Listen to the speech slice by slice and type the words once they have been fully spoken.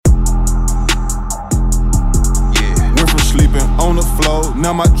on the floor.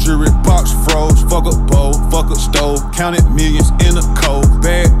 Now my jewelry box froze. Fuck a bowl, fuck a stove. Counted millions in a cold.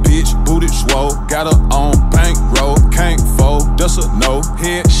 Bad bitch, booty swole. Got her on bankroll. Can't fold, that's a no.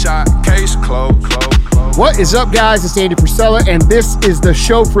 Headshot, case closed. What is up, guys? It's Andy Frisella, and this is the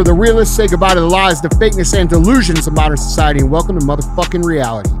show for the realists. Say goodbye to the lies, the fakeness, and delusions of modern society, and welcome to motherfucking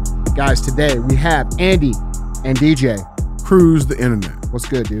reality. Guys, today we have Andy and DJ. Cruise the internet. What's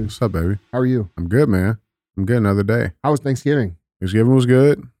good, dude? What's up, baby? How are you? I'm good, man. I'm good. Another day. How was Thanksgiving? Thanksgiving was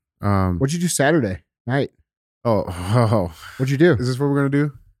good. What'd you do Saturday night? Oh. What'd you do? Is this what we're gonna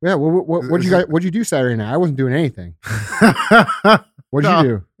do? Yeah. What'd you do Saturday night? I wasn't doing anything. What'd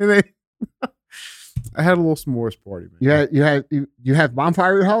you do? I had a little s'mores party, man. You had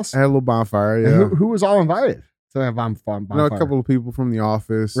bonfire at your house? I had a little bonfire. Yeah. And who was all invited to that bonfire? You know, a couple of people from the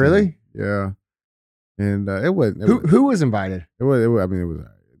office. Really? Yeah. And it wasn't. Who was invited? It was. I mean, it was.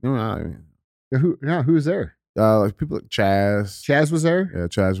 Who was there? Like people like Chaz. Chaz was there? Yeah,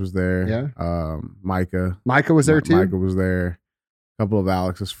 Chaz was there. Yeah. Micah. Micah was there too? Micah was there. A couple of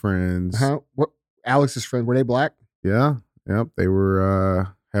Alex's friends. What? Alex's friends, were they black? Yeah. Yep. They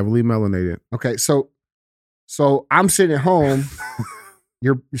were heavily melanated. Okay, so I'm sitting at home.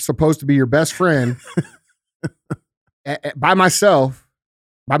 You're supposed to be your best friend by myself,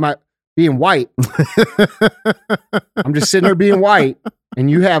 being white. I'm just sitting there being white, and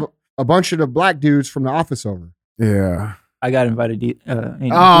you have a bunch of the black dudes from the office over. Yeah. I got invited.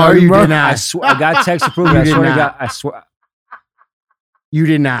 No, you did not. I got text approved. I swear to God. I swear. You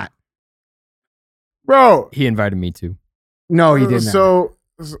did not. Bro. He invited me too. No, he did not.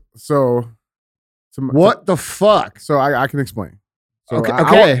 So what the fuck? So I can explain. So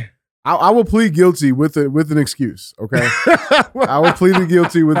okay. I will plead guilty with an excuse. Okay. I will plead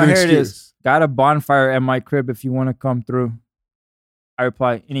guilty with an Here excuse. it is. Got a bonfire at my crib if you want to come through. I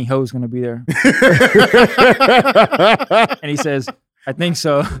reply, any hoe's gonna be there. And he says, I think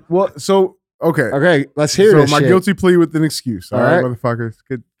so. Well, so okay. Okay, let's hear this. So my shit. guilty plea with an excuse. All right, right. motherfuckers.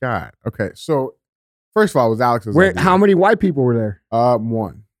 Good God. Okay. So first of all, it was Alex's Wait, idea. how many white people were there?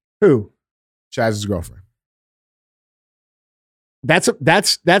 One. Who? Chaz's girlfriend. That's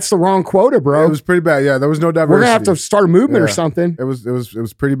the wrong quota, bro. It was pretty bad. Yeah, there was no diversity. We're gonna have to start a movement or Yeah. something. It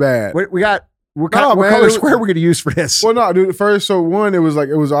was pretty bad. What man, color it was- square we're gonna use for this? Well, no, dude. First, so one, it was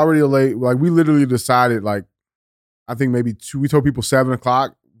already a late. Like we literally decided, like I think maybe we told people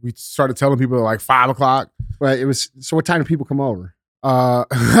 7:00. We started telling people at like 5:00. But it was. So what time do people come over? I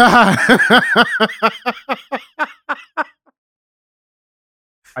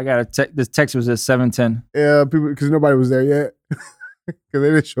got a text. This text was at 7:10. Yeah, people, because nobody was there yet. Because they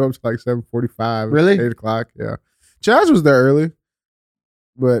didn't show up till like 7:45. Really? 8:00. Yeah, Chaz was there early,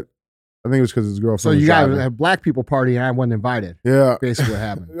 but I think it was because his girlfriend. So was you got driving. a black people party and I wasn't invited. Yeah. Basically, what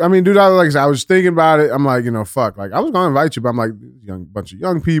happened. I mean, dude, I was thinking about it. I'm like, fuck. Like, I was gonna invite you, but I'm like, bunch of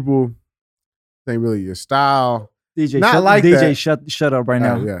young people. This ain't really your style. DJ, shut up right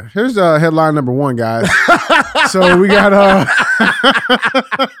now. Yeah. Here's headline number one, guys. So we got headline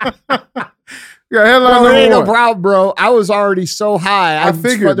There ain't number no one. problem, bro. I was already so high. I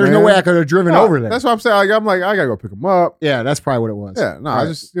figured, there's no man. way I could have driven over there. That's what I'm saying. I'm like, I gotta go pick them up. Yeah, that's probably what it was. Yeah, no, All I right.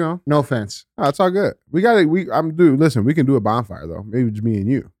 just, No offense. no, it's all good. Dude, listen, we can do a bonfire though. Maybe just me and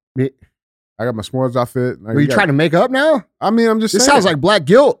you. Me- I got my s'mores outfit. Were you trying to make up now? I mean, I'm just This saying. sounds like black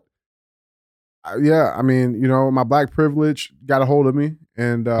guilt. Yeah, I mean, my black privilege got a hold of me,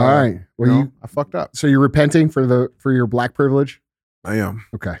 and All right. Well, I fucked up. So you're repenting for your black privilege? I am.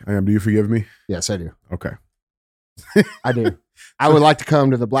 Okay. I am. Do you forgive me? Yes, I do. Okay. I do. I would like to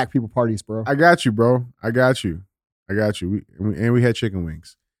come to the black people parties, bro. I got you, bro. I got you. We had chicken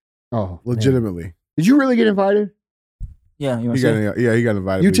wings. Oh, man. Legitimately. Did you really get invited? Yeah, you want He to say? got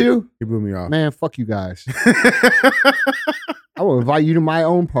invited. You too? He blew me off. Man, fuck you guys. I will invite you to my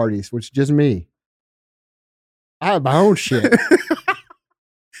own parties, which is just me. I have my own shit.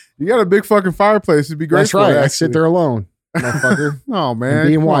 You got a big fucking fireplace. It'd be great. That's right. I sit there alone, motherfucker. Oh man,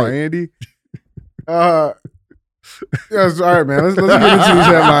 being come white. on, Andy. Yes, all right, man. Let's get into these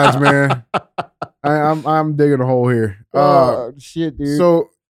headlines, man. I'm digging a hole here. Shit, dude.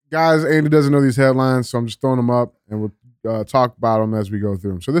 So, guys, Andy doesn't know these headlines, so I'm just throwing them up, and we'll talk about them as we go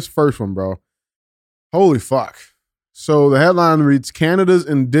through them. So, this first one, bro. Holy fuck. So, the headline reads, Canada's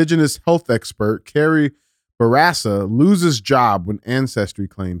Indigenous health expert, Carrie Barassa, loses job when ancestry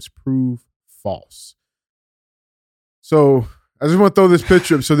claims prove false. So, I just want to throw this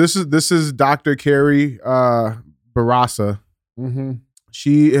picture up. So, this is Dr. Carrie Barassa. Mm-hmm.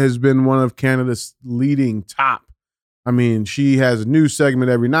 She has been one of Canada's leading top. I mean, she has a news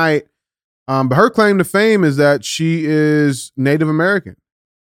segment every night. But her claim to fame is that she is Native American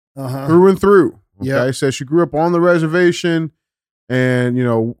through and through. Okay, Yeah. says she grew up on the reservation and, you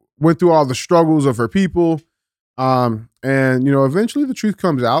know, went through all the struggles of her people. And, you know, eventually the truth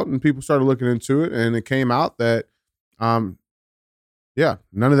comes out and people started looking into it, and it came out that, yeah,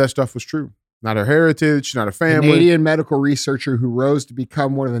 none of that stuff was true. Not her heritage, not her family. Canadian medical researcher who rose to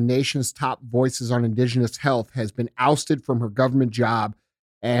become one of the nation's top voices on Indigenous health has been ousted from her government job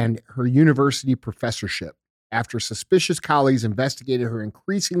and her university professorship after suspicious colleagues investigated her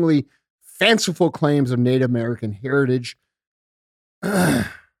increasingly fanciful claims of Native American heritage and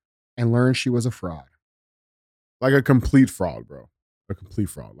learned she was a fraud. Like a complete fraud, bro. A complete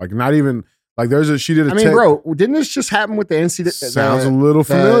fraud. Like not even like she did a I mean, bro, didn't this just happen with the NCAA? Sounds a little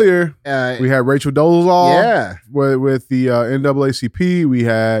familiar. We had Rachel Dolezal. Yeah. With the NAACP. We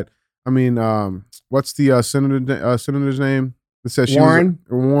had, what's the senator's name? That said she Warren.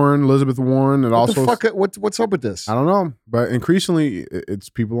 Elizabeth Warren. And What the fuck? What's up with this? I don't know. But increasingly, it's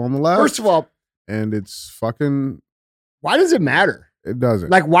people on the left. First of all, and it's fucking. Why does it matter? It doesn't.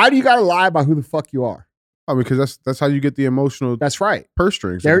 Like, why do you got to lie about who the fuck you are? Oh, because that's how you get the emotional. That's right. Purse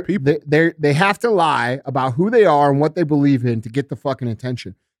strings. Of people. They have to lie about who they are and what they believe in to get the fucking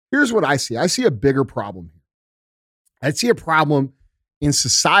attention. Here's what I see. I see a bigger problem here. I see a problem in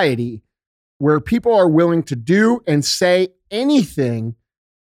society where people are willing to do and say anything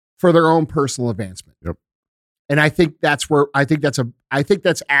for their own personal advancement. Yep. And I think that's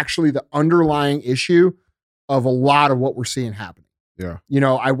actually the underlying issue of a lot of what we're seeing happening. Yeah. You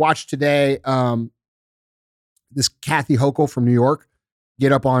know, I watched today this Kathy Hochul from New York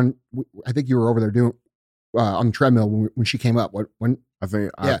get up on, I think you were over there doing on the treadmill when she came up.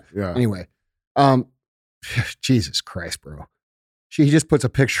 Anyway, Jesus Christ, bro. She just puts a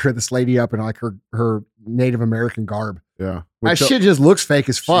picture of this lady up in like her Native American garb. Yeah. That shit just looks fake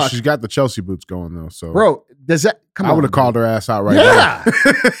as fuck. She's got the Chelsea boots going though. So, bro, does that come on? I would have called her ass out right now.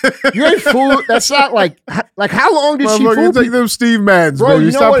 You ain't fool. That's not like how long did she fool you take them Steve Maddens, bro? baby.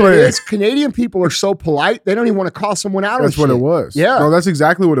 You know Stop what playing. It is? Canadian people are so polite. They don't even want to call someone out. That's what it was. Yeah. No, that's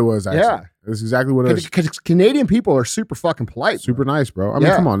exactly what it was. Actually. Yeah. That's exactly what it is. Because Canadian people are super fucking polite. Super nice, bro. I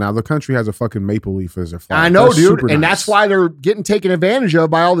mean, come on now. The country has a fucking maple leaf as their flag. I know, dude. And that's why they're getting taken advantage of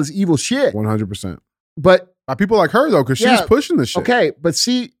by all this evil shit. 100%. But by people like her, though, because she's pushing this shit. Okay, but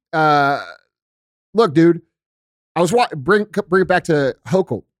see, look, dude, I was bring it back to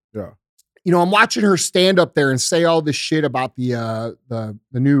Hochul. Yeah. You know, I'm watching her stand up there and say all this shit about the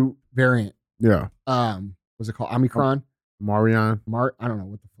new variant. Yeah. What's it called? Omicron? Marion. I don't know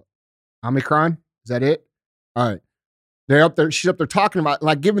what the fuck. Omicron? Is that it? All right. They're up there. She's up there talking about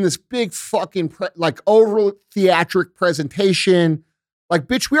like giving this big fucking over theatric presentation. Like,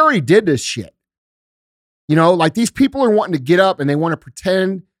 bitch, we already did this shit. You know, like these people are wanting to get up and they want to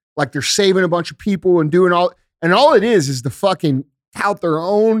pretend like they're saving a bunch of people and doing all it is to fucking tout their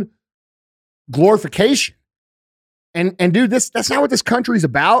own glorification. And dude, that's not what this country's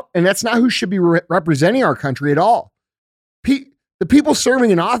about. And that's not who should be representing our country at all. The people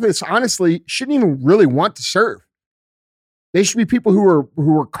serving in office, honestly, shouldn't even really want to serve. They should be people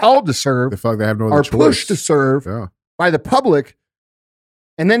who are called to serve. The fuck, they have no other choice. Pushed to serve by the public.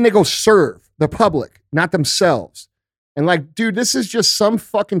 And then they go serve the public, not themselves. And like, dude, this is just some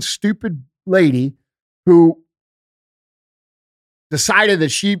fucking stupid lady who decided that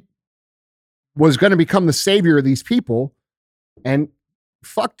she was going to become the savior of these people. And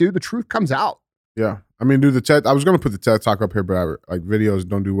fuck, dude, the truth comes out. Yeah. I mean, dude, I was going to put the TED Talk up here, but videos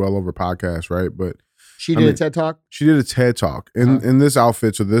don't do well over podcasts, right? But she did a TED Talk? She did a TED Talk in this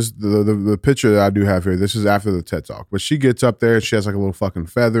outfit. So the picture that I do have here, this is after the TED Talk. But she gets up there and she has like a little fucking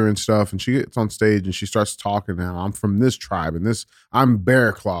feather and stuff. And she gets on stage and she starts talking now. I'm from this tribe and I'm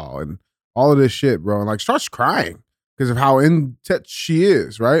Bear Claw and all of this shit, bro. And like starts crying because of how in touch she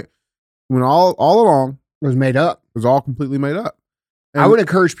is, right? When all along it was made up. It was all completely made up. And I would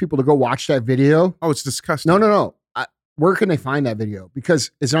encourage people to go watch that video. Oh, it's disgusting. No. Where can they find that video?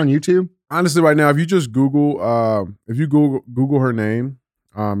 Because it's on YouTube. Honestly, right now, if you just Google her name,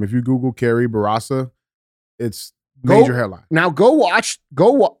 if you Google Carrie Barraza, it's major headline. Now go watch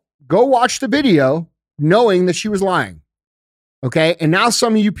the video, knowing that she was lying. Okay, and now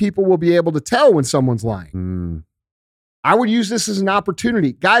some of you people will be able to tell when someone's lying. I would use this as an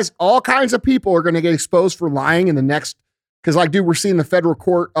opportunity, guys. All kinds of people are going to get exposed for lying in the next. Because, like, dude, we're seeing the federal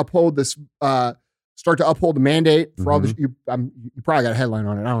court uphold this, start to uphold the mandate for all this. You probably got a headline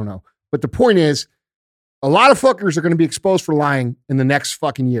on it. I don't know. But the point is, a lot of fuckers are going to be exposed for lying in the next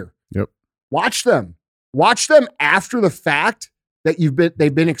fucking year. Yep. Watch them. Watch them after the fact that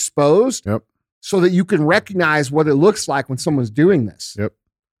they've been exposed. Yep. So that you can recognize what it looks like when someone's doing this. Yep.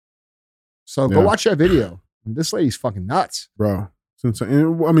 So go watch that video. This lady's fucking nuts, bro.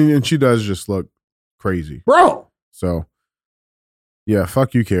 And she does just look crazy, bro. So. Yeah,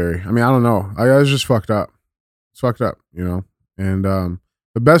 fuck you, Carrie. I mean, I don't know. I was just fucked up. It's fucked up, you know? And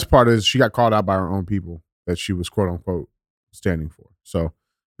the best part is she got called out by her own people that she was quote unquote standing for. So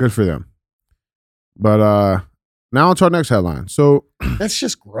good for them. But now on to our next headline. So That's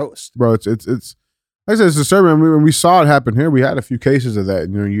just gross. bro, it's like I said, it's disturbing. I mean, when we saw it happen here, we had a few cases of that.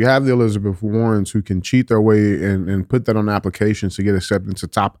 You know, you have the Elizabeth Warrens who can cheat their way and put that on applications to get accepted to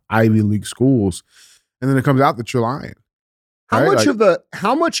top Ivy League schools, and then it comes out that you're lying. How Right?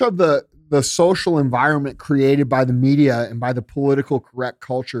 much of the social environment created by the media and by the political correct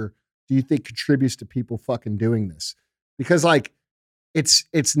culture do you think contributes to people fucking doing this? Because like it's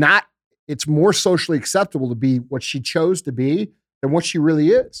more socially acceptable to be what she chose to be than what she really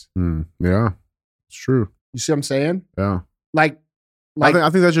is. Yeah, it's true. You see what I'm saying? Yeah. Like I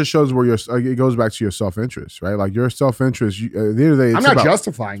think that just shows where it goes back to your self-interest, right? Like your self-interest, at the end of the day, I'm not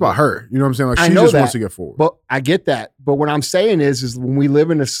justifying it's about it. her. You know what I'm saying? Like I she know just that, wants to get forward. But I get that. But what I'm saying is when we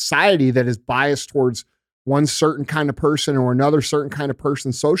live in a society that is biased towards one certain kind of person or another certain kind of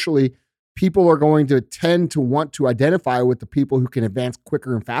person socially, people are going to tend to want to identify with the people who can advance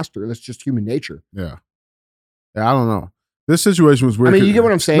quicker and faster. That's just human nature. Yeah, I don't know. This situation was weird. I mean, you get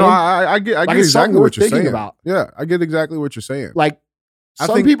what I'm saying? No, I get Like, it's exactly something what worth you're thinking saying. about. Yeah, I get exactly what you're saying. Like I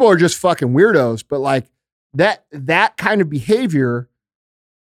some think- people are just fucking weirdos, but like that kind of behavior,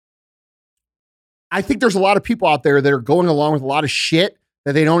 I think there's a lot of people out there that are going along with a lot of shit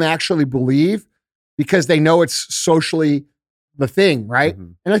that they don't actually believe because they know it's socially the thing, right?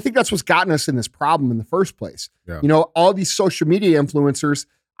 Mhm. And I think that's what's gotten us in this problem in the first place. Yeah. You know, all these social media influencers,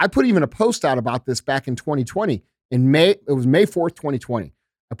 I put even a post out about this back in 2020. It was May 4th, 2020.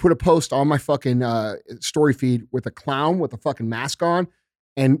 I put a post on my fucking story feed with a clown with a fucking mask on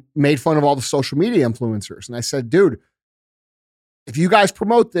and made fun of all the social media influencers. And I said, dude, if you guys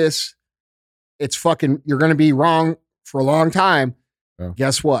promote this, it's fucking, you're going to be wrong for a long time. Yeah.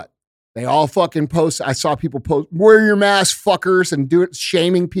 Guess what? They all fucking post. I saw people post, wear your mask, fuckers, and do it,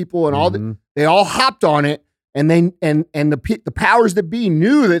 shaming people and all that. Mhm. They all hopped on it. And the powers that be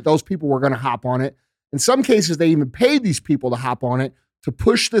knew that those people were going to hop on it. In some cases, they even paid these people to hop on it to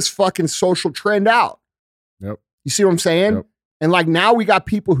push this fucking social trend out. Yep. You see what I'm saying? Yep. And like now we got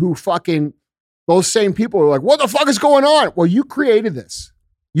people who fucking, those same people are like, what the fuck is going on? Well, you created this.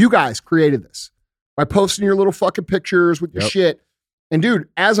 You guys created this by posting your little fucking pictures with your Yep. shit. And dude,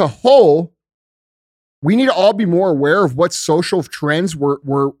 as a whole, we need to all be more aware of what social trends we're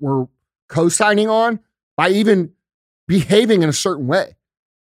co-signing on by even behaving in a certain way.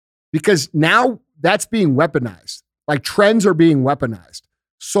 Because now that's being weaponized. Like trends are being weaponized.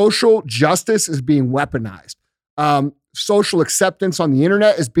 Social justice is being weaponized. Social acceptance on the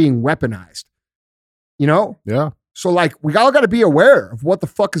internet is being weaponized. You know? Yeah, So like we all got to be aware of what the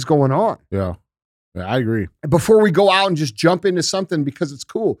fuck is going on yeah, I agree. before we go out and just jump into something because it's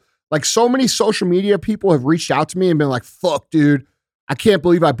cool. Like so many social media people have reached out to me and been like, fuck, dude, I can't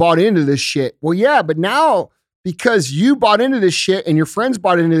believe I bought into this shit. Well, yeah, but now because you bought into this shit and your friends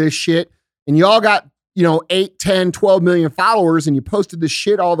bought into this shit and you all got, 8, 10, 12 million followers and you posted this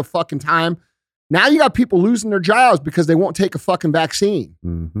shit all the fucking time. Now you got people losing their jobs because they won't take a fucking vaccine.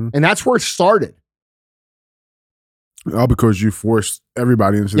 Mm-hmm. And that's where it started. All because you forced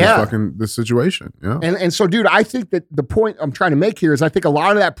everybody into this situation. Yeah. And so, dude, I think that the point I'm trying to make here is I think a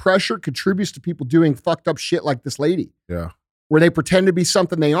lot of that pressure contributes to people doing fucked up shit like this lady. Yeah. Where they pretend to be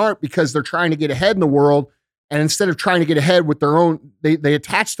something they aren't because they're trying to get ahead in the world. And instead of trying to get ahead with their own, they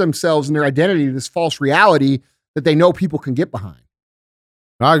attach themselves and their identity to this false reality that they know people can get behind.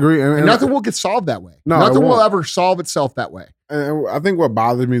 I agree. And nothing will get solved that way. No, it Nothing will won't. ever solve itself that way. And I think what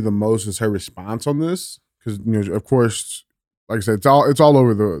bothered me the most is her response on this, because of course, like I said, it's all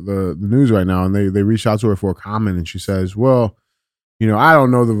over the news right now, and they reached out to her for a comment, and she says, "Well, I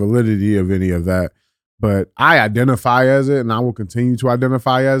don't know the validity of any of that, but I identify as it, and I will continue to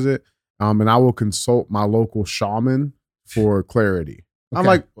identify as it, and I will consult my local shaman for clarity." I'm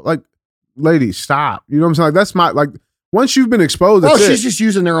Okay. like, lady, stop. You know what I'm saying? Like that's my once you've been exposed, Well, that's she's it. just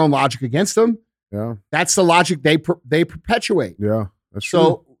using their own logic against them. Yeah, That's the logic they perpetuate. yeah, that's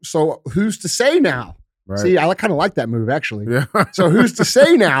true. So who's to say now? Right. See, I kind of like that move actually. Yeah. So who's to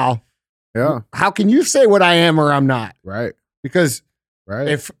say now? Yeah. How can you say what I am or I'm not? Right. Because Right.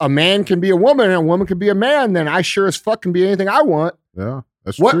 if a man can be a woman and a woman can be a man, then I sure as fuck can be anything I want. Yeah.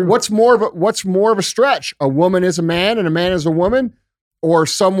 That's true. What's more of a stretch? A woman is a man and a man is a woman, or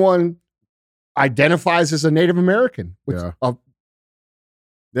someone identifies as a Native American? Yeah. I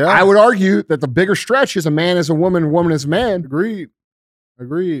Yeah. would argue that the bigger stretch is a man is a woman, a woman is a man. Agreed.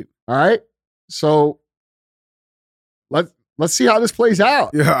 All right. So let's see how this plays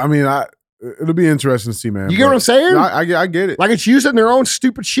out. Yeah. I mean, it'll be interesting to see, man. You get what I'm saying? I get it. Like it's using their own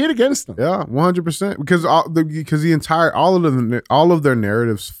stupid shit against them. Yeah, 100%. Because all of their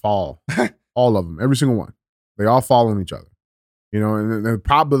narratives fall, all of them, every single one. They all fall on each other. You know, and the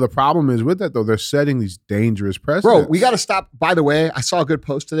problem is with that though, they're setting these dangerous precedents. Bro, we got to stop. By the way, I saw a good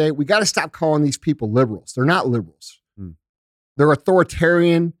post today. We got to stop calling these people liberals. They're not liberals. They're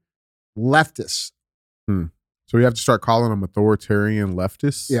authoritarian leftists. So we have to start calling them authoritarian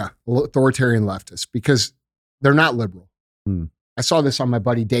leftists? Yeah, authoritarian leftists because they're not liberal. I saw this on my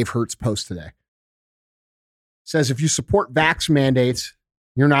buddy Dave Hertz post today. It says if you support vax mandates,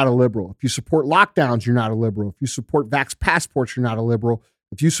 you're not a liberal. If you support lockdowns, you're not a liberal. If you support vax passports, you're not a liberal.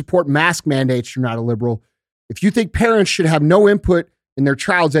 If you support mask mandates, you're not a liberal. If you think parents should have no input in their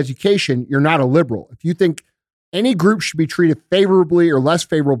child's education, you're not a liberal. If you think any group should be treated favorably or less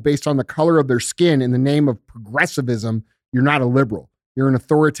favorable based on the color of their skin in the name of progressivism, you're not a liberal. You're an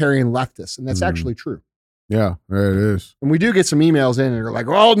authoritarian leftist. And that's actually true. Yeah, there it is. And we do get some emails in and they're like,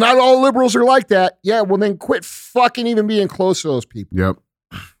 oh, not all liberals are like that. Yeah, well then quit fucking even being close to those people. Yep.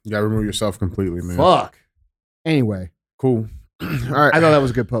 You gotta remove yourself completely, man. Fuck. Anyway. Cool. All right. I thought that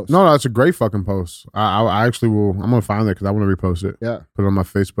was a good post. No, it's a great fucking post. I actually will. I'm gonna find it because I want to repost it. Yeah. Put it on my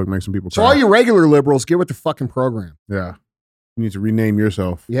Facebook, make some people So cry. all you regular liberals, get with the fucking program. Yeah. You need to rename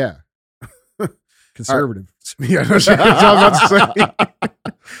yourself. Yeah. Conservative. Yeah, that's what I was about to say.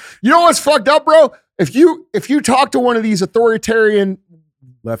 You know what's fucked up, bro? If you talk to one of these authoritarian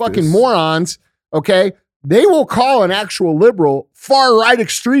fucking morons, okay, they will call an actual liberal far-right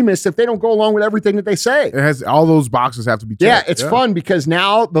extremist if they don't go along with everything that they say. It has all those boxes have to be checked. Yeah, it's fun because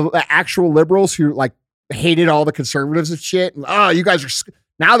now the actual liberals who like hated all the conservatives and shit, and, you guys are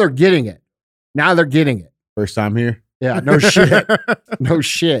now they're getting it. Now they're getting it. First time here. Yeah, no shit. No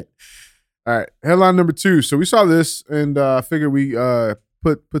shit. All right, headline number 2. So we saw this and figured we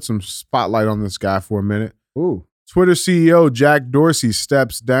put some spotlight on this guy for a minute. Ooh. Twitter CEO Jack Dorsey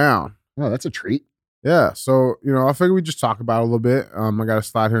steps down. Oh, that's a treat. Yeah, so, I figured we'd just talk about it a little bit. I got a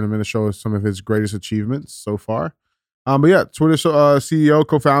slide here in a minute to show some of his greatest achievements so far. But yeah, Twitter CEO,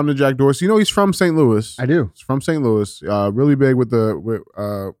 co-founder Jack Dorsey. He's from St. Louis. I do. He's from St. Louis. Really big with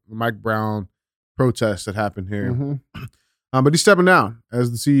the Mike Brown protests that happened here. Mm-hmm. But he's stepping down as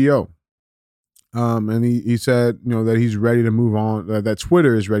the CEO. And he said, that he's ready to move on, that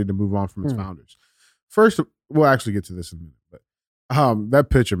Twitter is ready to move on from its founders. First, we'll actually get to this in a minute, but that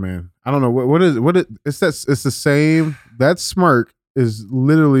picture, man, I don't know it's the same. That smirk is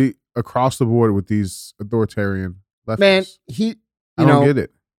literally across the board with these authoritarian leftists. Man, I don't get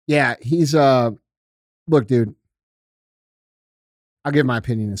it. Yeah, he's look, dude. I'll give my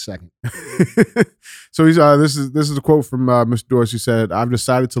opinion in a second. So he's this is a quote from Mr. Dorsey. Said, "I've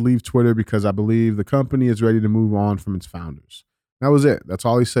decided to leave Twitter because I believe the company is ready to move on from its founders." That was it. That's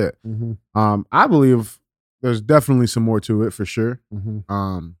all he said. Mm-hmm. I believe there's definitely some more to it for sure.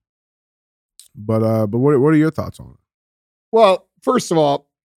 Mm-hmm. But what are your thoughts on it? Well, first of all,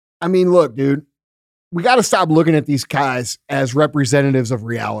 I mean, look, dude, we got to stop looking at these guys as representatives of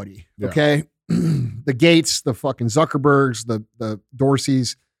reality. Yeah. Okay. The Gates, the fucking Zuckerbergs, the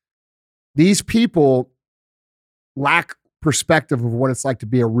Dorseys, these people lack perspective of what it's like to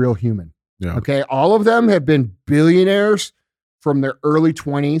be a real human. Yeah. Okay. All of them have been billionaires from their early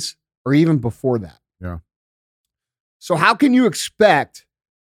 20s or even before that. Yeah. So how can you expect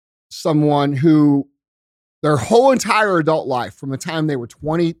someone who their whole entire adult life from the time they were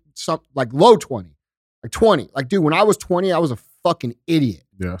 20, like low 20, like 20, like, dude, when I was 20, I was a fucking idiot.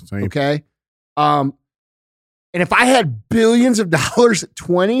 Yeah. Same. Okay. And if I had billions of dollars at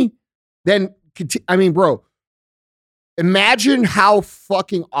 20, then, I mean, bro, imagine how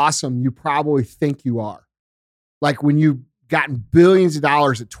fucking awesome you probably think you are. Like when you've gotten billions of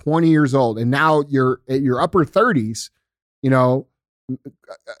dollars at 20 years old and now you're at your upper 30s,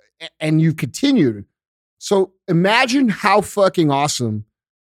 and you've continued. So imagine how fucking awesome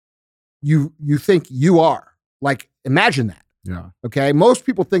you think you are. Like, imagine that. Yeah. Okay. Most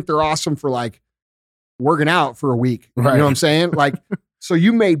people think they're awesome for like working out for a week. Right. You know what I'm saying? Like, so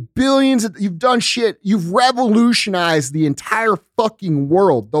you made billions, you've done shit. You've revolutionized the entire fucking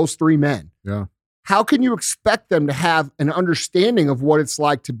world, those three men. Yeah. How can you expect them to have an understanding of what it's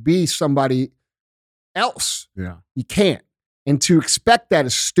like to be somebody else? Yeah. You can't. And to expect that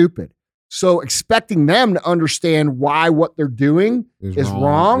is stupid. So expecting them to understand why what they're doing is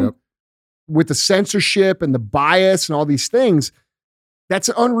wrong. Yep. With the censorship and the bias and all these things, that's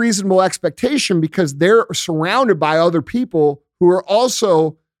an unreasonable expectation because they're surrounded by other people who are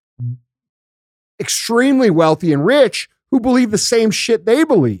also extremely wealthy and rich who believe the same shit they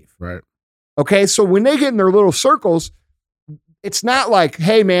believe. Right. Okay. So when they get in their little circles, it's not like,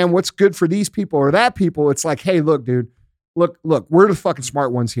 hey man, what's good for these people or that people? It's like, hey, look, dude, look, we're the fucking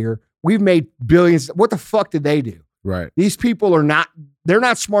smart ones here. We've made billions. What the fuck did they do? Right. These people they're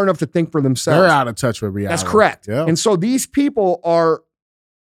not smart enough to think for themselves. They're out of touch with reality. That's correct. Yeah. And so these people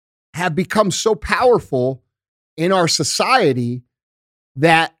have become so powerful in our society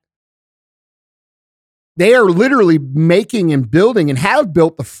that they are literally making and building and have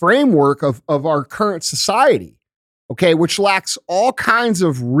built the framework of our current society, okay, which lacks all kinds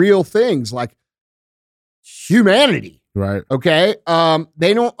of real things like humanity, Right. okay?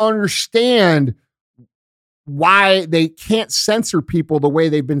 They don't understand why they can't censor people the way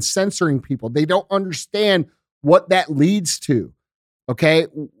they've been censoring people. They don't understand what that leads to, okay?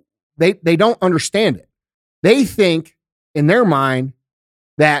 They don't understand it. They think in their mind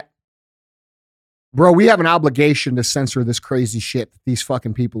that, bro, we have an obligation to censor this crazy shit that these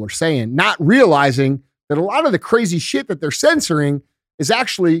fucking people are saying, not realizing that a lot of the crazy shit that they're censoring is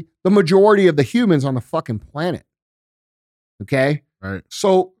actually the majority of the humans on the fucking planet. Okay? Right.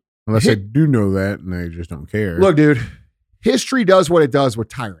 So, Unless they do know that and they just don't care. look, dude, history does what it does with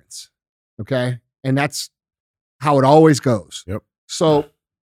tyrants. Okay? And that's how it always goes. Yep. So,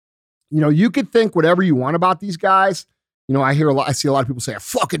 you could think whatever you want about these guys. I see a lot of people say, I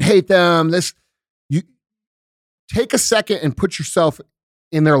fucking hate them. You take a second and put yourself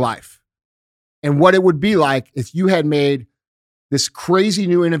in their life and what it would be like if you had made this crazy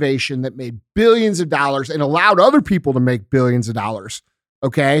new innovation that made billions of dollars and allowed other people to make billions of dollars.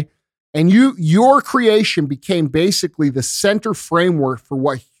 Okay. And your creation became basically the center framework for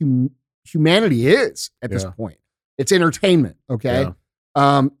what humanity is at this point. It's entertainment. Okay.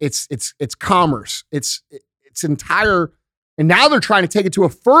 Yeah. It's commerce. It's entire, and now they're trying to take it to a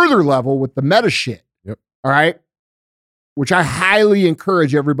further level with the meta shit. Yep. All right. Which I highly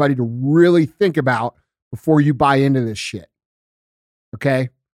encourage everybody to really think about before you buy into this shit. Okay.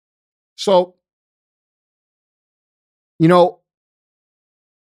 So,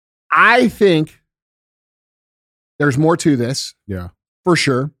 I think there's more to this. Yeah. For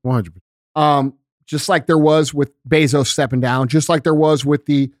sure. 100%. Just like there was with Bezos stepping down, just like there was with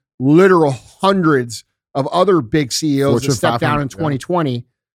the literal hundreds of other big CEOs Fortune that stepped down in 2020. Yeah.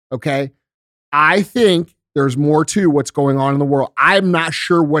 Okay. I think there's more to what's going on in the world. I'm not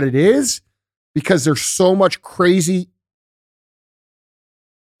sure what it is because there's so much crazy.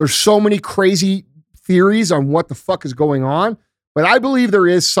 There's so many crazy theories on what the fuck is going on, but I believe there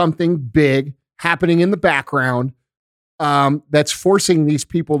is something big happening in the background that's forcing these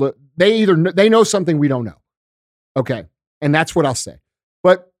people to, they know something we don't know. Okay. And that's what I'll say.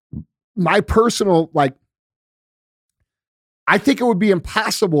 But my personal, I think it would be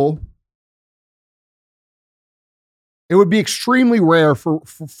impossible. It would be extremely rare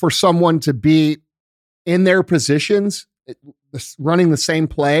for someone to be in their positions, running the same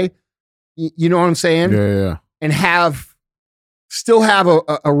play. You know what I'm saying? Yeah. And still have a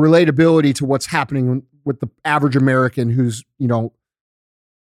relatability to what's happening with the average American who's,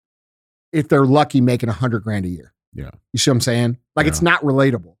 if they're lucky, making $100,000 a year. Yeah. You see what I'm saying? It's not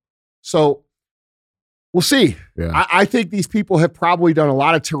relatable. So we'll see. Yeah. I think these people have probably done a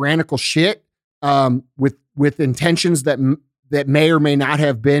lot of tyrannical shit with intentions that may or may not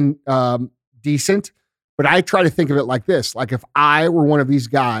have been decent. But I try to think of it like this. Like if I were one of these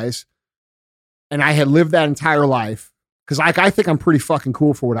guys and I had lived that entire life, because I think I'm pretty fucking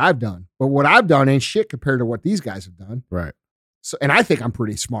cool for what I've done. But what I've done ain't shit compared to what these guys have done. Right. So, and I think I'm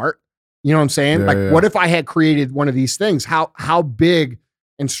pretty smart. You know what I'm saying? What if I had created one of these things? How big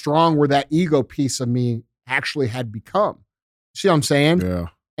and strong were that ego piece of me actually had become? See what I'm saying? Yeah.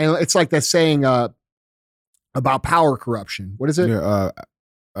 And it's like that saying about power corruption. What is it? Yeah.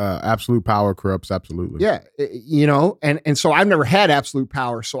 Absolute power corrupts absolutely. Yeah. And so I've never had absolute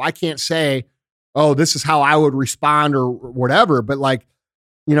power. So I can't say, oh, this is how I would respond or whatever. But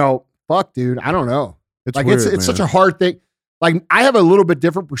fuck, dude, I don't know. It's such a hard thing. I have a little bit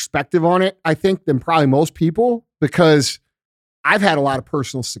different perspective on it, I think, than probably most people because I've had a lot of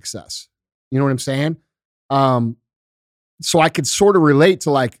personal success. You know what I'm saying? So I could sort of relate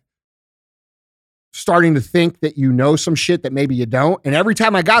to starting to think that some shit that maybe you don't. And every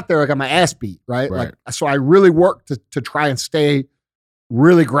time I got there, I got my ass beat, right? So I really worked to try and stay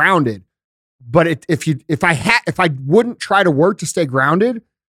really grounded. But if I wouldn't try to work to stay grounded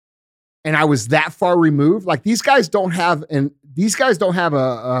and I was that far removed, these guys don't have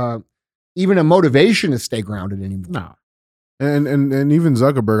even a motivation to stay grounded anymore. No. And even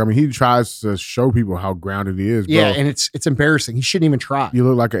Zuckerberg, he tries to show people how grounded he is, bro. Yeah, and it's embarrassing. He shouldn't even try. You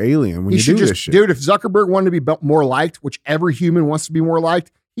look like an alien when you do this shit. Dude, if Zuckerberg wanted to be more liked, which every human wants to be more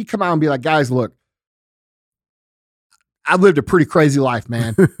liked, he'd come out and be like, guys, look, I've lived a pretty crazy life,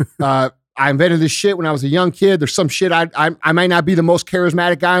 man. I invented this shit when I was a young kid. There's some shit I might not be the most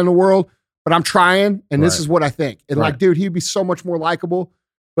charismatic guy in the world, but I'm trying, and this is what I think. And like, dude, he'd be so much more likable.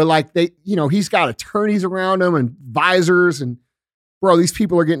 But like he's got attorneys around him and visors, and bro, these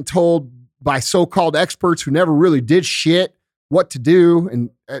people are getting told by so-called experts who never really did shit what to do.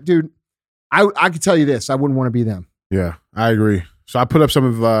 And dude, I could tell you this, I wouldn't want to be them. Yeah, I agree. So I put up some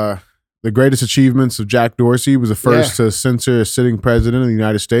of the greatest achievements of Jack Dorsey. He was the first to censor a sitting president of the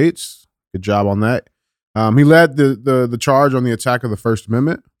United States. Good job on that. He led the charge on the attack of the First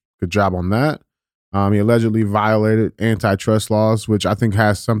Amendment. Good job on that. He allegedly violated antitrust laws, which I think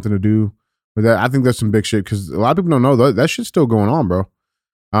has something to do with that. I think that's some big shit because a lot of people don't know that shit's still going on, bro.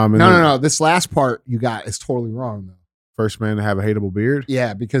 No. This last part you got is totally wrong, though. First man to have a hateable beard?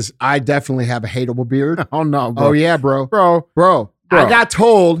 Yeah, because I definitely have a hateable beard. Oh, no, bro. Oh, yeah, bro. Bro. I got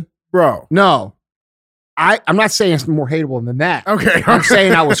told. Bro. No. I'm not saying it's more hateable than that. Okay. I'm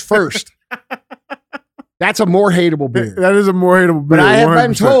saying I was first. That's a more hateable beard. That is a more hateable beard. But I have 100%.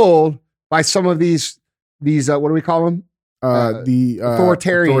 Been told by some of these what do we call them? The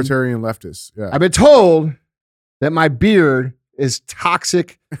authoritarian leftists. Yeah. I've been told that my beard is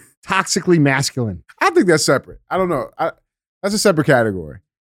toxically masculine. I think that's separate. I don't know. That's a separate category.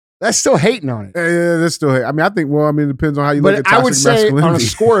 That's still hating on it. Yeah, that's still hate. I mean, it depends on how you look at toxic I would say on a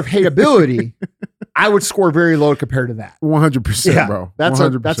score of hateability, I would score very low compared to that. 100%, bro. That's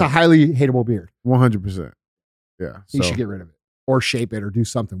 100%. That's a highly hateable beard. 100%. Yeah. You should get rid of it or shape it or do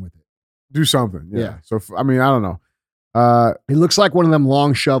something with it. Do something. Yeah. So, I mean, I don't know. It looks like one of them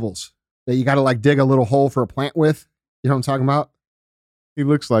long shovels that you got to like dig a little hole for a plant with. You know what I'm talking about? He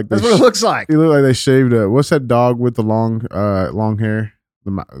looks like that's what it looks like. He looked like they shaved what's that dog with the long hair?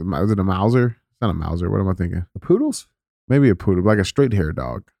 Is it a Mauser? It's not a Mauser. What am I thinking? The poodles? Maybe a poodle, like a straight hair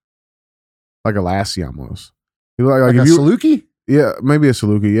dog, like a Lassie almost. He looked like a Saluki? Yeah, maybe a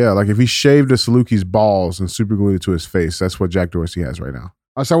Saluki. Yeah, like if he shaved a Saluki's balls and super glued it to his face, that's what Jack Dorsey has right now.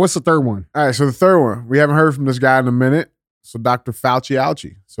 Oh, so what's the third one? All right, so the third one, we haven't heard from this guy in a minute. So Dr.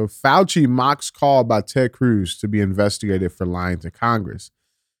 Fauci. So Fauci mocks call by Ted Cruz to be investigated for lying to Congress.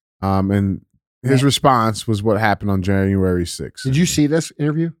 And his response was what happened on January 6th. Did you see this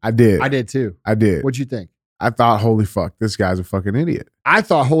interview? I did. I did too. I did. What'd you think? I thought, holy fuck, this guy's a fucking idiot. I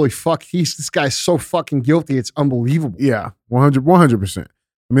thought, holy fuck, this guy's so fucking guilty. It's unbelievable. Yeah, 100%.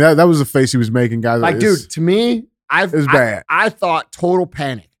 I mean, that was the face he was making, guys. Like, dude, to me, it was bad. I thought total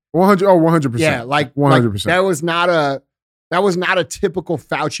panic. 100%. Yeah, like 100%. Like, that was not a typical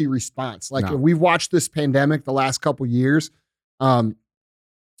Fauci response. Like, if we've watched this pandemic the last couple years,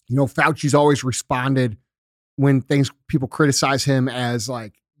 Fauci's always responded when people criticize him as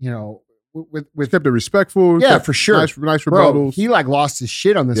like, with kept it respectful. Yeah, for sure. Nice rebuttals. Bro, he like lost his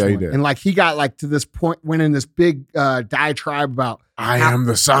shit on this one. He did. And like he got like to this point, went in this big diatribe about I am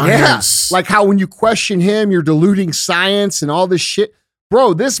the science. Yeah, like how when you question him, you're diluting science and all this shit.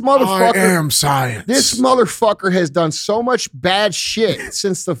 Bro, this motherfucker. I am science. This motherfucker has done so much bad shit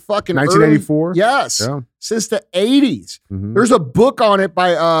since the fucking 1984. Yes. Yeah. Since the 80s. Mm-hmm. There's a book on it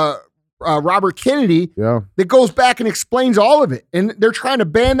by Robert Kennedy that goes back and explains all of it. And they're trying to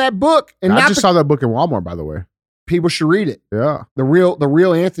ban that book. And I just saw that book in Walmart, by the way. People should read it. Yeah. The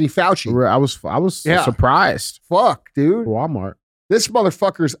real Anthony Fauci. I was surprised. Fuck, dude. Walmart. This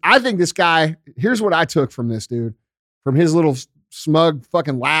motherfucker's, I think this guy, here's what I took from this dude. From his little smug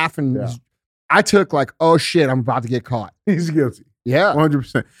fucking laugh. And I took like, oh shit, I'm about to get caught. He's guilty. Yeah.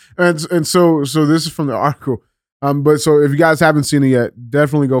 100%. And so this is from the article. But so if you guys haven't seen it yet,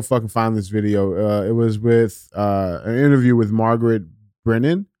 definitely go fucking find this video. It was with an interview with Margaret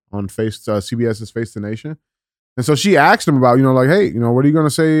Brennan on CBS's Face the Nation. And so she asked him about, like, hey, what are you going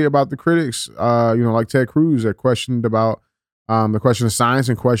to say about the critics, like Ted Cruz that questioned about the question of science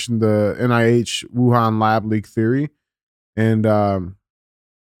and questioned the NIH Wuhan lab leak theory. And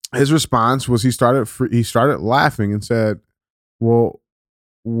his response was he started laughing and said, well,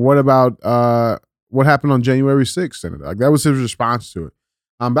 what about what happened on January 6th, Senator? Like, that was his response to it.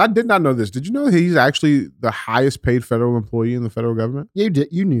 But I did not know this. Did you know he's actually the highest paid federal employee in the federal government? Yeah, you did.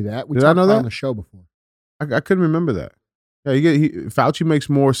 You knew that. Did I know that on the show before? I couldn't remember that. Yeah, Fauci makes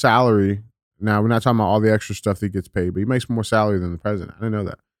more salary. Now, we're not talking about all the extra stuff that he gets paid, but he makes more salary than the president. I didn't know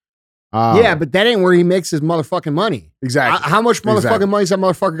that. Yeah, but that ain't where he makes his motherfucking money. Exactly. How much motherfucking money has that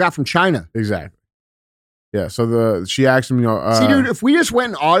motherfucker got from China? Exactly. Yeah, so she asked him, see, dude, if we just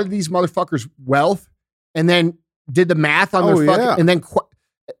went and audited these motherfuckers' wealth and then did the math on their fucking, and then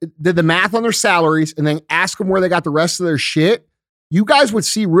did the math on their salaries and then ask them where they got the rest of their shit, you guys would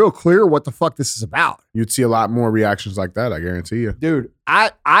see real clear what the fuck this is about. You'd see a lot more reactions like that, I guarantee you. Dude,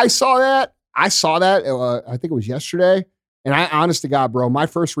 I saw that I saw that. I think it was yesterday. And I, honest to God, bro, my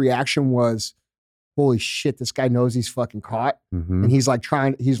first reaction was, holy shit, this guy knows he's fucking caught. Mhm. And he's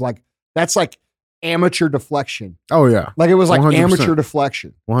like, that's like amateur deflection. Oh yeah, Like it was like 100%. amateur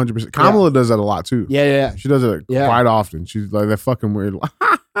deflection. 100%. Kamala does that a lot too. Yeah. She does it Yeah. quite often. She's like that fucking weird.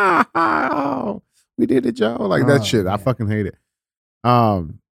 Oh, we did it, Joe. Like that Oh, shit. I man. fucking hate it.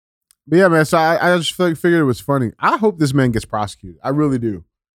 But yeah, man. So I just figured it was funny. I hope this man gets prosecuted. I really do.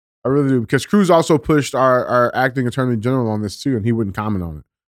 Because Cruz also pushed our acting attorney general on this too, and he wouldn't comment on it.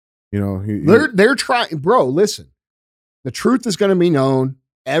 You know, They're trying, bro, listen. The truth is going to be known.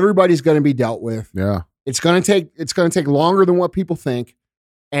 Everybody's going to be dealt with. yeah, It's going to take longer than what people think.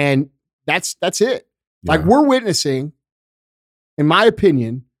 And that's it. Like yeah. we're witnessing, in my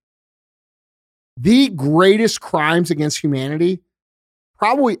opinion, the greatest crimes against humanity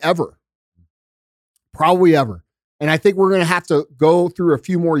probably ever. And I think we're going to have to go through a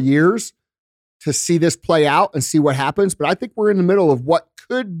few more years to see this play out and see what happens. But I think we're in the middle of what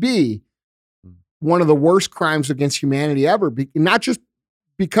could be one of the worst crimes against humanity ever. Not just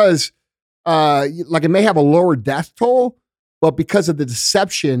because like it may have a lower death toll, but because of the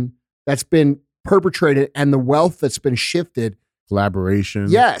deception that's been perpetrated and the wealth that's been shifted. Collaboration.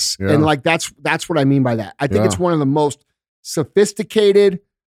 Yes. Yeah. And like that's what I mean by that. I think Yeah. it's one of the most sophisticated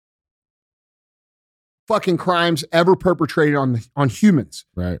fucking crimes ever perpetrated on humans.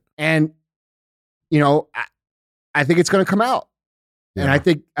 Right. And you know, I think it's going to come out. Yeah. And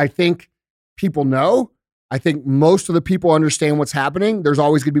I think people know. I think most of the people understand what's happening. There's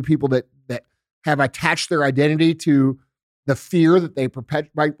always going to be people that have attached their identity to the fear that they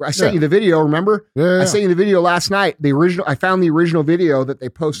perpetuate. I sent Yeah. you the video, remember? Yeah. I sent you the video last night. I found the original video that they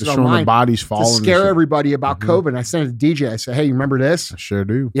posted Just showing online the bodies to falling. and scare shit. everybody about Mhm. COVID. And I sent it to DJ. I said, hey, you remember this? I sure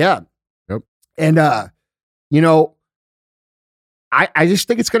do. Yeah. Yep. And, you know, I just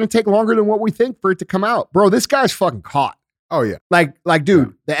think it's going to take longer than what we think for it to come out. Bro, this guy's fucking caught. Oh yeah. Like,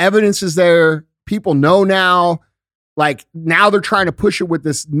 dude, the evidence is there. People know now. Like now they're trying to push it with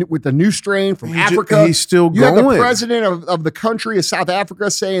the new strain from Africa. He's still You going. have the president of the country of South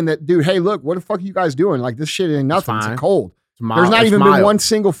Africa saying that, dude, hey, look, what the fuck are you guys doing? Like this shit ain't nothing. It's fine. a cold. It's mild. There's not It's even mild. been one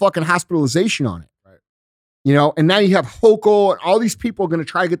single fucking hospitalization on it. Right. You know, and now you have Hochul and all these people are going to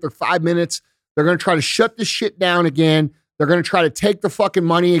try to get their 5 minutes. They're going to try to shut this shit down again. They're going to try to take the fucking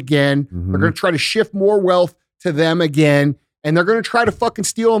money again. Mhm. They're going to try to shift more wealth to them again. And they're going to try to fucking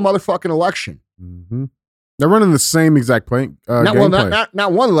steal a motherfucking election. Mhm. They're running the same exact play. Not gameplay.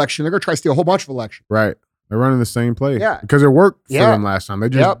 not one election. They're going to try to steal a whole bunch of elections. Right. They're running the same play. Yeah. Because it worked for Yeah. them last time.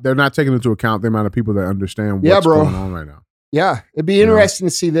 Yep. They're not taking into account the amount of people that understand Yeah, what's bro. going on right now. Yeah, it'd be Yeah. interesting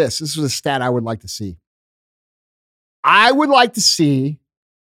to see this. This is a stat I would like to see. I would like to see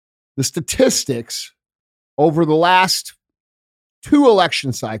the statistics over the last 2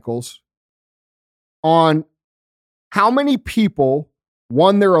 election cycles on how many people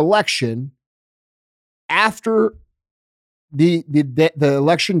won their election after the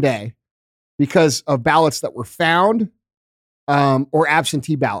election day because of ballots that were found or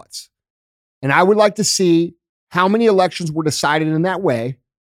absentee ballots. And I would like to see how many elections were decided in that way,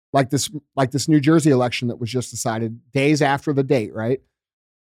 like this New Jersey election that was just decided days after the date, right?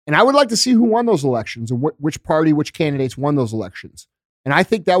 And I would like to see who won those elections and which party, which candidates won those elections. And I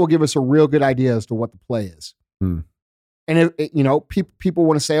think that will give us a real good idea as to what the play is. Hmm. And you know, people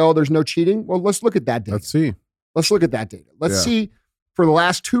want to say, "Oh, there's no cheating." Well, let's look at that data. Let's see. Let's look at that data. Let's Yeah. see for the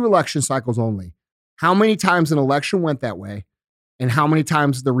last 2 election cycles only, how many times an election went that way, and how many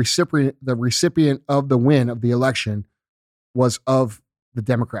times the recipient of the win of the election was of the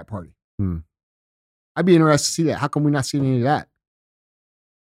Democrat Party. Hmm. I'd be interested to see that. How come we not seeing any of that?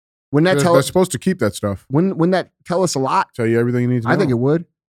 Wouldn't that They're supposed to keep that stuff. wouldn't that tell us a lot? Tell you everything you need to know. I think it would.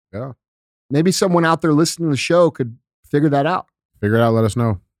 Yeah. Maybe someone out there listening to the show could figure that out. Figure it out. Let us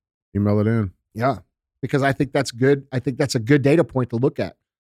know. Email it in. Yeah, because I think that's good. I think that's a good data point to look at.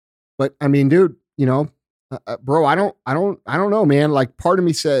 But I mean, dude, you know, bro, I don't know, man. Like, part of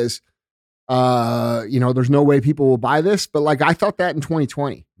me says, you know, there's no way people will buy this. But like, I thought that in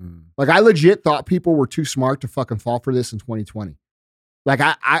 2020. Mm. Like, I legit thought people were too smart to fucking fall for this in 2020. Like,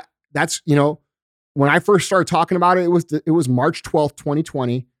 that's, you know, when I first started talking about it, it was March 12th,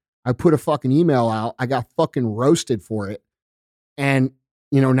 2020. I put a fucking email out. I got fucking roasted for it. And,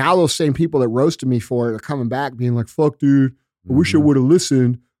 you know, now those same people that roasted me for it are coming back being like, fuck, dude, I wish I would have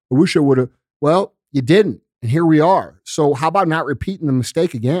listened. I wish I would have. Well, you didn't. And here we are. So how about not repeating the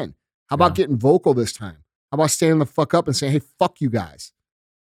mistake again? How about getting vocal this time? How about standing the fuck up and saying, hey, fuck you guys?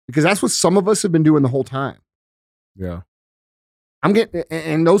 Because that's what some of us have been doing the whole time. Yeah.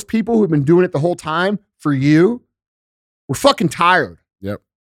 And those people who've been doing it the whole time for you, we're fucking tired. Yep.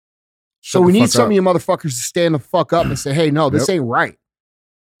 So we need some of you motherfuckers to stand the fuck up and say, hey, no, this ain't right.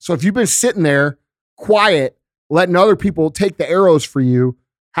 So if you've been sitting there quiet, letting other people take the arrows for you,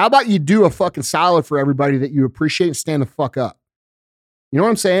 how about you do a fucking solid for everybody that you appreciate and stand the fuck up? You know what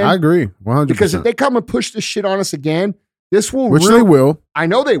I'm saying? I agree, 100%. Because if they come and push this shit on us again, this will Which they will. I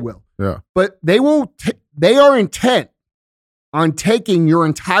know they will. Yeah. But they will. They are intent on taking your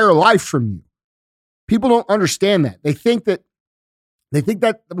entire life from you. People don't understand that. They think that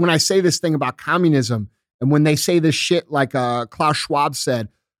when I say this thing about communism, and when they say this shit like Klaus Schwab said,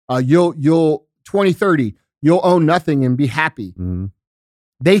 you'll 2030, you'll own nothing and be happy. Mm-hmm.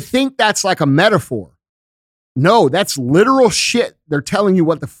 They think that's like a metaphor. No, that's literal shit. They're telling you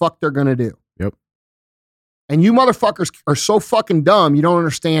what the fuck they're gonna do. Yep. And you motherfuckers are so fucking dumb, you don't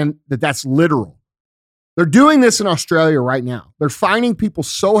understand that that's literal. They're doing this in Australia right now. They're fining people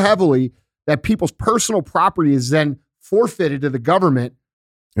so heavily that people's personal property is then forfeited to the government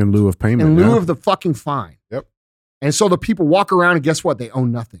in lieu of payment. In lieu of the fucking fine. Yep. And so the people walk around and guess what? They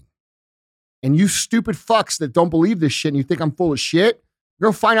own nothing. And you stupid fucks that don't believe this shit and you think I'm full of shit, you're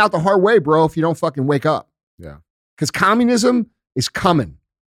going to find out the hard way, bro, if you don't fucking wake up. Yeah. Because communism is coming.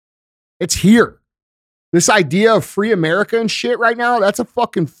 It's here. This idea of free America and shit right now, that's a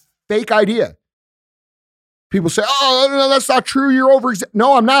fucking fake idea. People say, oh, no, that's not true. You're over.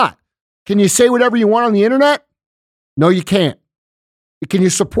 No, I'm not. Can you say whatever you want on the internet? No, you can't. Can you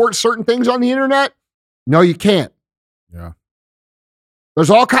support certain things on the internet? No, you can't. Yeah. There's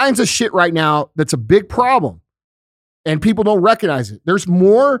all kinds of shit right now that's a big problem. And people don't recognize it. There is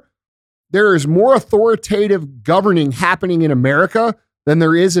more authoritative governing happening in America than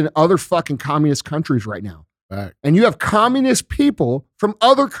there is in other fucking communist countries right now. Back. And you have communist people from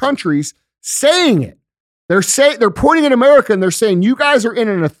other countries saying it. They're pointing at America and they're saying, you guys are in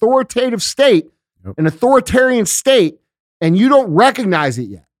an authoritative state, an authoritarian state, and you don't recognize it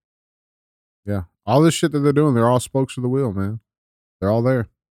yet. Yeah. All this shit that they're doing, they're all spokes of the wheel, man. They're all there.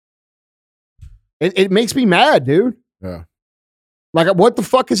 It makes me mad, dude. Yeah. Like, what the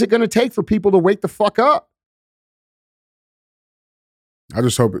fuck is it going to take for people to wake the fuck up? I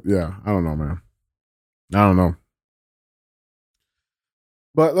just hope I don't know, man. I don't know.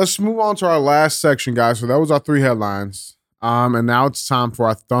 But let's move on to our last section, guys. So that was our 3 headlines. And now it's time for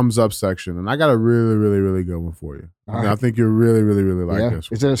our thumbs up section. And I got a really, really, really good one for you. Right. I think you'll really, really, really like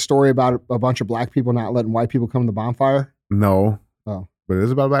this one. Is it a story about a bunch of black people not letting white people come to the bonfire? No. Oh. But it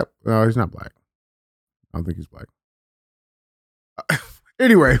is about black. No, he's not black. I don't think he's black.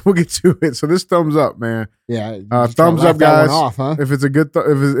 Anyway, we'll get to it. So this thumbs up, man. Yeah. Thumbs up, guys. Off, huh? If it's a good,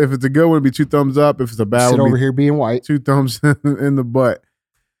 if it's a good one, it'd be 2 thumbs up. If it's a bad Sit one, over here being white. 2 thumbs in the butt.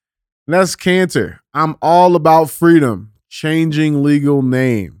 Nez Cantor. I'm all about freedom. Changing legal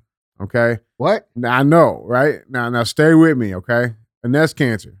name. Okay. What? Now, I know, right? Now stay with me, okay? Nez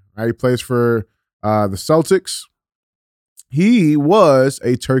Cantor. Right? He plays for the Celtics. He was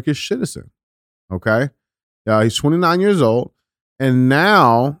a Turkish citizen. Okay. He's 29 years old. And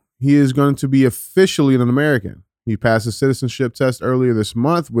now he is going to be officially an American. He passed a citizenship test earlier this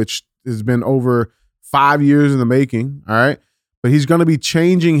month, which has been over 5 years in the making. All right. But he's going to be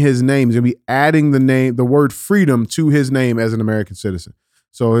changing his name. He's going to be adding the word freedom to his name as an American citizen.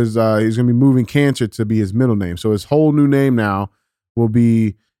 So he's going to be moving Cantor to be his middle name. So his whole new name now will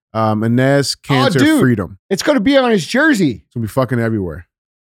be Nez Cantor Freedom. It's going to be on his jersey. It's going to be fucking everywhere.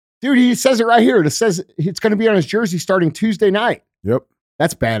 Dude, he says it right here. It says it's going to be on his jersey starting Tuesday night. Yep.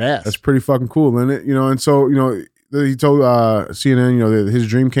 That's badass. That's pretty fucking cool, isn't it? And so, he told CNN, that his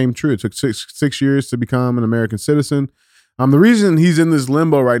dream came true. It took six years to become an American citizen. The reason he's in this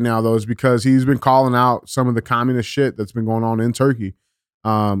limbo right now, though, is because he's been calling out some of the communist shit that's been going on in Turkey,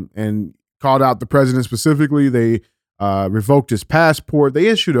 and called out the president specifically. They revoked his passport. They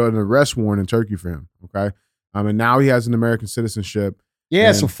issued an arrest warrant in Turkey for him. Okay, and now he has an American citizenship.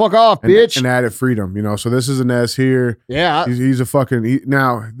 Yeah, so fuck off, bitch. And added freedom, So this is a Nez here. Yeah. He's a fucking...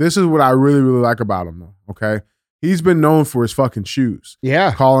 now, this is what I really, really like about him, though, okay? He's been known for his fucking shoes.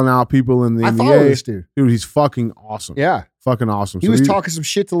 Yeah. Calling out people in the NBA. I follow this dude. Dude, he's fucking awesome. Yeah. Fucking awesome. He was talking some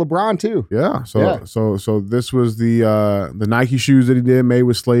shit to LeBron, too. Yeah. So this was the Nike shoes that he did, made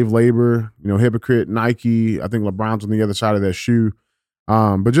with slave labor. Hypocrite Nike. I think LeBron's on the other side of that shoe.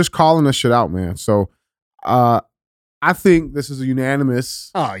 But just calling this shit out, man. So... I think this is a unanimous.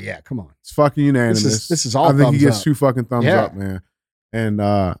 Oh yeah, come on! It's fucking unanimous. This is all. I think he gets up. 2 fucking thumbs up, man. And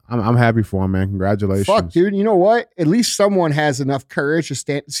I'm happy for him, man. Congratulations. Fuck, dude. You know what? At least someone has enough courage to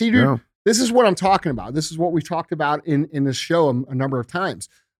stand. See, dude, This is what I'm talking about. This is what we've talked about in this show a number of times.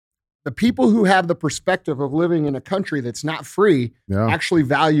 The people who have the perspective of living in a country that's not free actually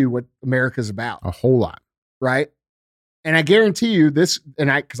value what America's about. A whole lot, right? And I guarantee you this,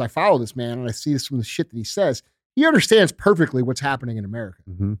 because I follow this man and I see this from the shit that he says, he understands perfectly what's happening in America.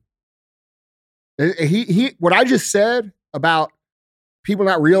 Mm-hmm. What I just said about people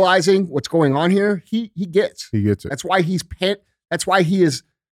not realizing what's going on here, he gets. He gets it. That's why that's why he is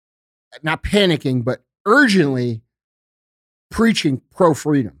not panicking, but urgently preaching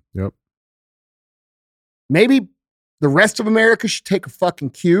pro-freedom. Yep. Maybe the rest of America should take a fucking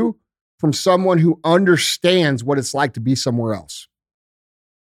cue from someone who understands what it's like to be somewhere else.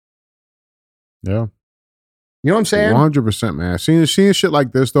 Yeah. You know what I'm saying? 100%, man. Seeing shit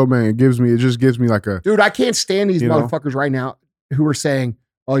like this, though, man, it just gives me like a... Dude, I can't stand these You know? motherfuckers right now who are saying,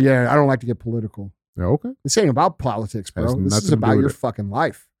 oh, yeah, I don't like to get political. Yeah, okay. This ain't about politics, bro. Has This nothing is to do about with your it. fucking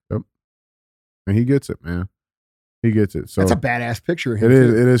life. And he gets it, man. He gets it. So That's a badass picture of him, it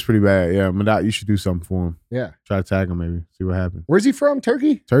is. too. It is pretty bad. Yeah, Madot, you should do something for him. Yeah. Try to tag him, maybe. See what happens. Where's he from?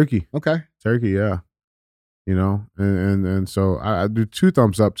 Turkey? Turkey, Okay. yeah. You know, and so I do 2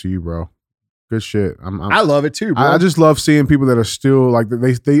 thumbs up to you, bro. Good shit. I love it, too, bro. I just love seeing people that are still like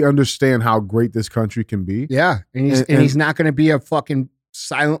they understand how great this country can be. Yeah. And he's not going to be a fucking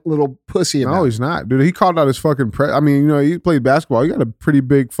silent little pussy about No, it. he's not, dude. He called out his fucking I mean, you know, he played basketball. He got a pretty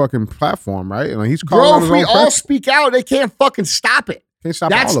big fucking platform, right? And like, he's calling Bro, out if his we own all press. speak out, they can't fucking stop it. Can't stop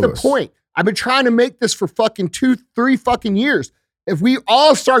That's all the of us. point. I've been trying to make this for fucking 2-3 fucking years. If we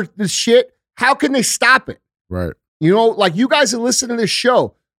all start this shit, how can they stop it? Right. You know, like you guys that listen to this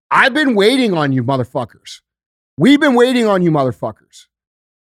show, I've been waiting on you motherfuckers. We've been waiting on you motherfuckers.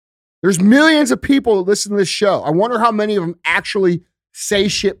 There's millions of people that listen to this show. I wonder how many of them actually say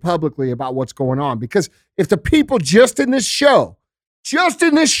shit publicly about what's going on. Because if the people just in this show,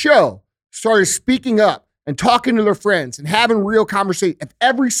 started speaking up and talking to their friends and having real conversation, if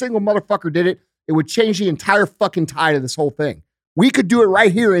every single motherfucker did it, it would change the entire fucking tide of this whole thing. We could do it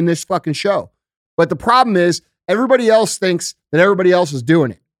right here in this fucking show. But the problem is everybody else thinks that everybody else is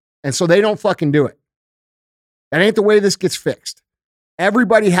doing it. And so they don't fucking do it. That ain't the way this gets fixed.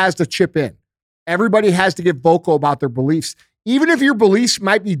 Everybody has to chip in. Everybody has to get vocal about their beliefs. Even if your beliefs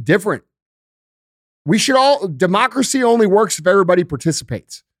might be different. Democracy only works if everybody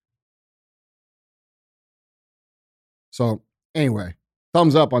participates. So anyway,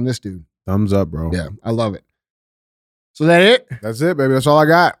 thumbs up on this dude. Thumbs up, bro. Yeah, I love it. So that it? That's it, baby. That's all I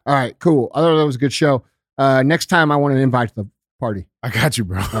got. All right, cool. I thought that was a good show. Next time I want to invite to the party. I got you,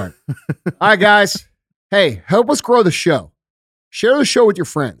 bro. All right. All right, guys. Hey, help us grow the show. Share the show with your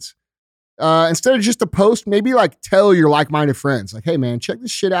friends. Instead of just a post, maybe like tell your like-minded friends, like, hey, man, check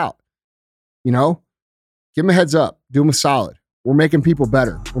this shit out. You know, give them a heads up. Do them a solid. We're making people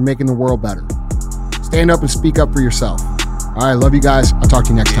better. We're making the world better. Stand up and speak up for yourself. All right, love you guys. I'll talk to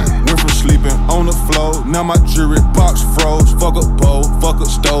you next time. Went from sleeping on the floor, now my jewelry box froze. Fuck a bowl, fuck a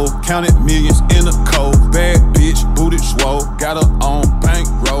stove, counted millions in a cold. Bad bitch, booty swole, got her on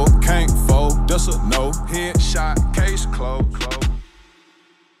bankroll, can't fold, that's a no. Headshot, case closed.